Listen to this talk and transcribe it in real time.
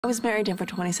I was married to him for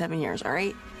 27 years, all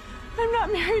right? I'm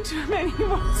not married to him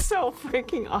anymore. So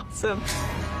freaking awesome.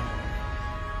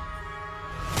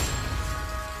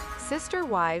 Sister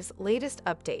Wives' latest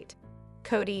update.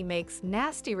 Kody makes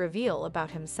nasty reveal about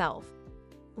himself.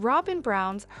 Robyn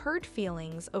Brown's hurt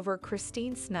feelings over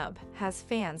Christine's snub has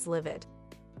fans livid.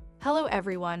 Hello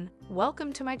everyone,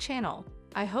 welcome to my channel.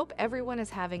 I hope everyone is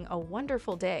having a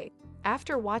wonderful day.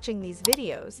 After watching these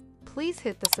videos, please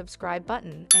hit the subscribe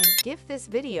button and give this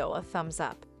video a thumbs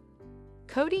up.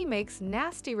 Kody makes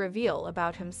nasty reveal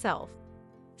about himself.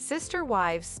 Sister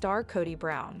Wives star Kody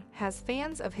Brown has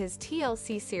fans of his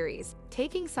TLC series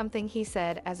taking something he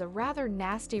said as a rather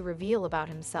nasty reveal about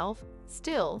himself.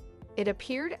 Still, it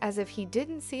appeared as if he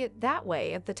didn't see it that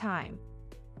way at the time.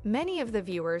 Many of the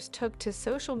viewers took to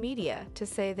social media to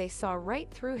say they saw right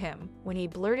through him when he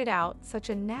blurted out such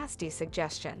a nasty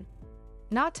suggestion.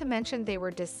 Not to mention they were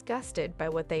disgusted by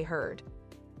what they heard.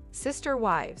 Sister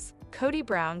Wives, Kody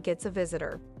Brown gets a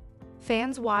visitor.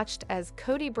 Fans watched as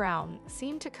Kody Brown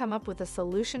seemed to come up with a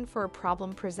solution for a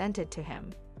problem presented to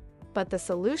him. But the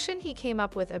solution he came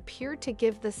up with appeared to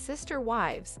give the Sister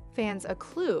Wives fans a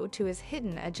clue to his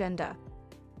hidden agenda.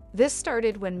 This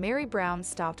started when Meri Brown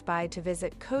stopped by to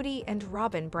visit Kody and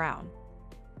Robyn Brown.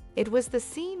 It was the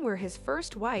scene where his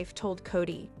first wife told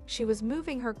Kody she was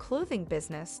moving her clothing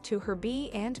business to her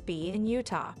B&B in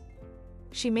Utah.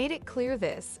 She made it clear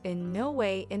this in no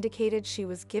way indicated she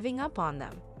was giving up on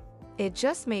them. It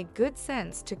just made good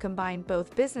sense to combine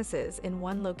both businesses in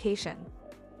one location.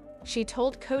 She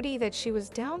told Kody that she was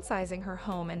downsizing her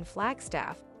home in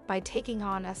Flagstaff by taking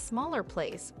on a smaller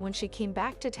place when she came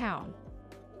back to town.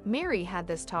 Meri had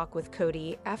this talk with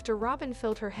Kody after Robyn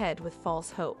filled her head with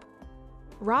false hope.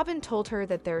 Robyn told her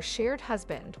that their shared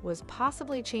husband was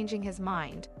possibly changing his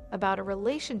mind about a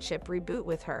relationship reboot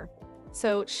with her,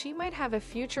 so she might have a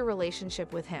future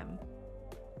relationship with him.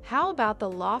 How about the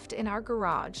loft in our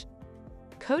garage?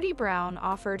 Kody Brown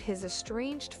offered his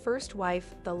estranged first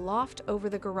wife the loft over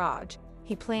the garage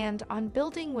he planned on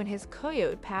building when his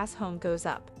Coyote Pass home goes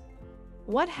up.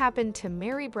 What happened to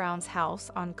Meri Brown's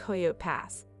house on Coyote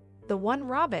Pass? The one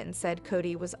Robyn said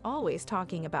Kody was always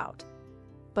talking about.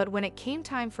 But when it came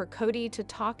time for Kody to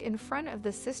talk in front of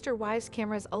the Sister Wives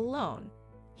cameras alone,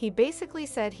 he basically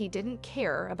said he didn't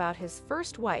care about his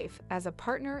first wife as a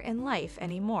partner in life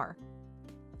anymore.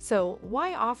 So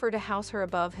why offer to house her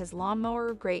above his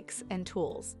lawnmower, rakes, and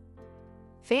tools?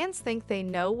 Fans think they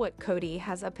know what Kody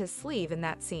has up his sleeve in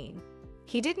that scene.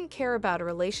 He didn't care about a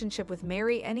relationship with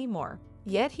Meri anymore,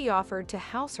 yet he offered to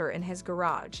house her in his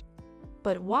garage.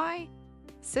 But why?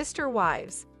 Sister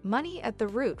Wives, money at the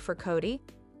root for Kody?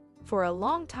 For a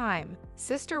long time,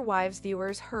 Sister Wives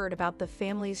viewers heard about the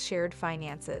family's shared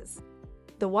finances.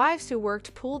 The wives who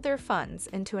worked pooled their funds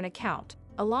into an account,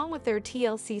 along with their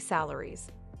TLC salaries.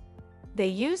 They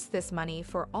used this money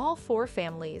for all four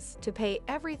families to pay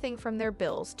everything from their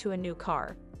bills to a new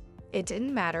car. It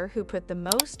didn't matter who put the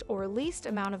most or least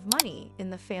amount of money in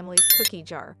the family's cookie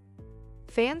jar.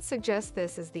 Fans suggest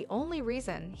this is the only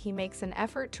reason he makes an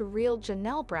effort to reel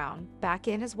Janelle Brown back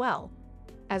in as well,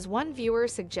 as one viewer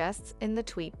suggests in the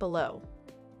tweet below.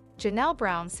 Janelle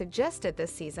Brown suggested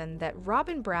this season that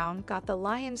Robyn Brown got the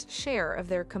lion's share of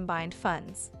their combined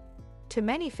funds. To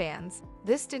many fans,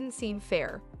 this didn't seem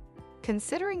fair,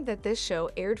 considering that this show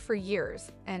aired for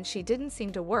years and she didn't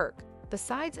seem to work,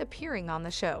 besides appearing on the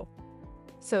show.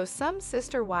 So some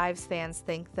Sister Wives fans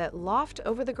think that loft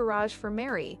over the garage for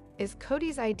Meri is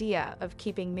Kody's idea of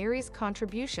keeping Meri's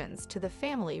contributions to the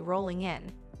family rolling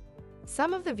in.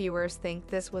 Some of the viewers think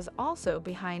this was also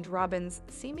behind Robyn's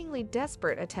seemingly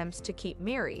desperate attempts to keep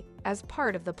Meri as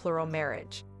part of the plural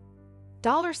marriage.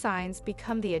 Dollar signs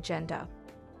become the agenda.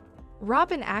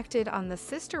 Robyn acted on the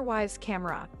Sister Wives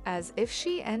camera as if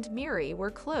she and Meri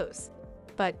were close,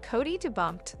 but Kody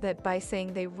debunked that by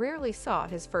saying they rarely saw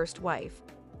his first wife.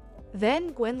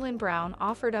 Then Gwendolyn Brown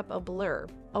offered up a blurb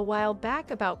a while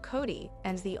back about Kody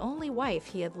and the only wife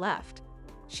he had left.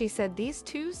 She said these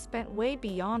two spent way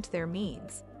beyond their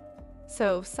means.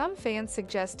 So some fans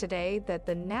suggest today that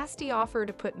the nasty offer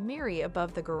to put Meri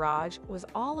above the garage was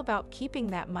all about keeping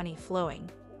that money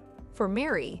flowing. For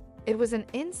Meri, it was an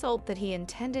insult that he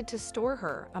intended to store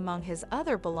her among his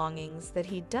other belongings that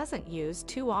he doesn't use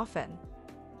too often.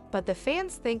 But the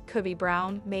fans think Kody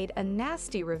Brown made a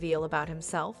nasty reveal about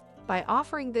himself by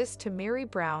offering this to Meri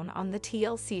Brown on the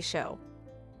TLC show.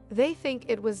 They think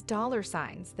it was dollar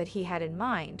signs that he had in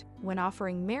mind when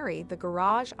offering Meri the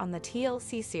garage on the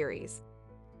TLC series.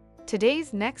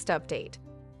 Today's next update.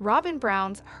 Robyn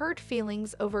Brown's hurt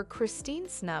feelings over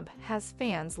Christine's snub has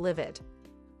fans livid.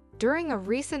 During a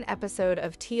recent episode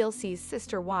of TLC's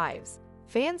Sister Wives,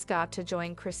 fans got to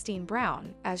join Christine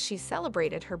Brown as she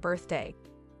celebrated her birthday.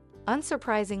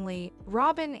 Unsurprisingly,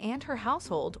 Robyn and her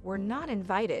household were not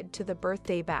invited to the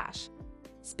birthday bash.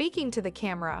 Speaking to the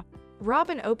camera,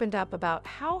 Robyn opened up about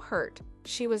how hurt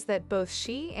she was that both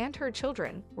she and her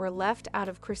children were left out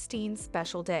of Christine's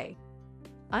special day.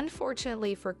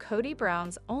 Unfortunately for Kody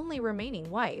Brown's only remaining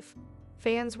wife,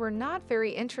 fans were not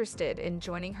very interested in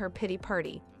joining her pity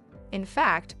party. In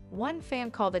fact, one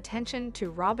fan called attention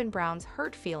to Robyn Brown's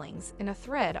hurt feelings in a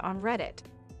thread on Reddit.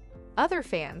 Other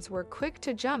fans were quick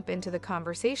to jump into the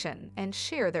conversation and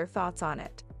share their thoughts on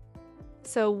it.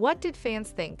 So what did fans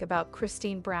think about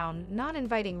Christine Brown not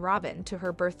inviting Robyn to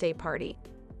her birthday party?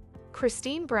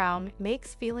 Christine Brown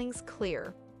makes feelings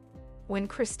clear. When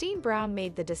Christine Brown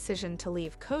made the decision to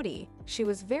leave Kody, she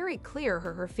was very clear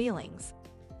her feelings.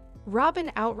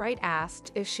 Robyn outright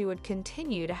asked if she would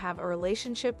continue to have a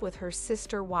relationship with her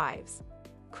sister wives.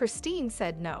 Christine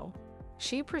said no.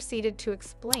 She proceeded to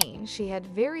explain she had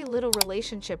very little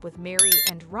relationship with Meri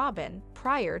and Robyn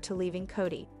prior to leaving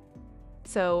Kody.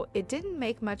 So it didn't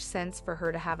make much sense for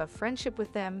her to have a friendship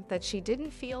with them that she didn't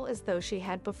feel as though she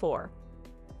had before.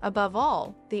 Above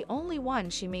all, the only one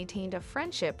she maintained a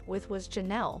friendship with was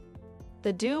Janelle.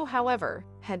 The duo, however,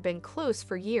 had been close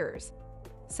for years.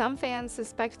 Some fans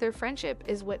suspect their friendship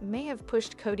is what may have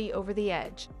pushed Kody over the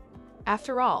edge.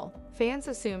 After all, fans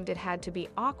assumed it had to be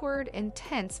awkward and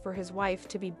tense for his wife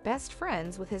to be best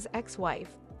friends with his ex-wife.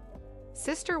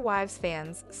 Sister Wives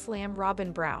fans slam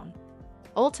Robyn Brown.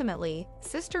 Ultimately,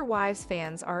 Sister Wives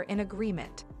fans are in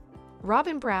agreement.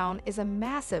 Robyn Brown is a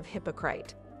massive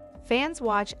hypocrite. Fans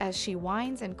watch as she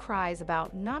whines and cries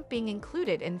about not being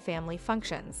included in family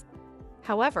functions.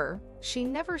 However, she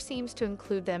never seems to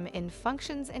include them in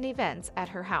functions and events at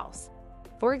her house.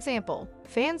 For example,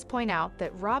 fans point out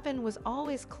that Robyn was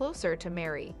always closer to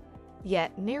Meri,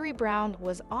 yet Meri Brown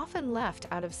was often left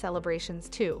out of celebrations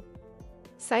too.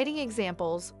 Citing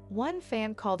examples, one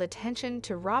fan called attention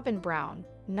to Robyn Brown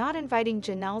not inviting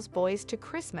Janelle's boys to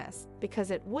Christmas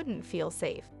because it wouldn't feel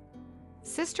safe.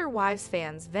 Sister Wives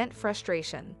fans vent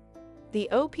frustration. The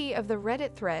OP of the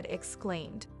Reddit thread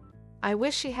exclaimed, "I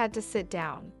wish she had to sit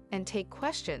down and take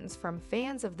questions from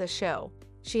fans of the show.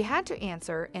 She had to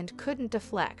answer and couldn't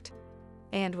deflect,"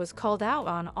 and was called out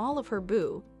on all of her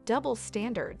double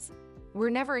standards. "We're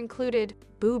never included,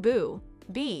 boo-boo.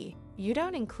 B, you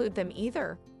don't include them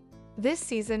either. This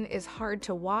season is hard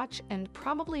to watch and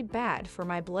probably bad for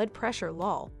my blood pressure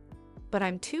lol. But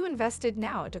I'm too invested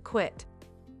now to quit."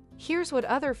 Here's what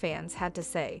other fans had to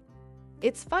say.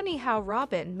 It's funny how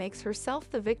Robyn makes herself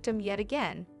the victim yet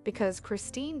again because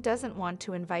Christine doesn't want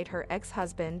to invite her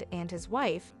ex-husband and his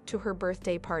wife to her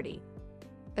birthday party.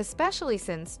 Especially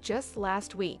since just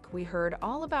last week we heard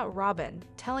all about Robyn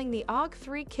telling the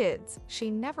OG3 kids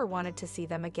she never wanted to see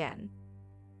them again.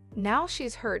 Now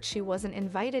she's hurt she wasn't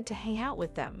invited to hang out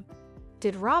with them.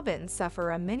 Did Robyn suffer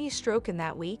a mini stroke in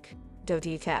that week?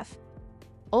 WTF.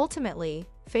 Ultimately,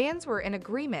 fans were in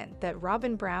agreement that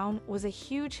Robyn Brown was a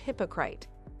huge hypocrite.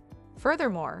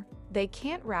 Furthermore, they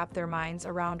can't wrap their minds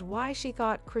around why she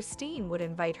thought Christine would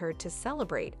invite her to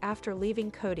celebrate after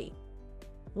leaving Kody.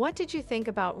 What did you think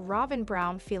about Robyn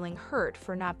Brown feeling hurt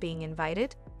for not being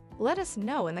invited? Let us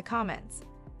know in the comments.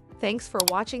 Thanks for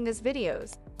watching this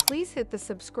videos. Please hit the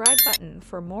subscribe button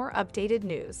for more updated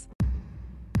news.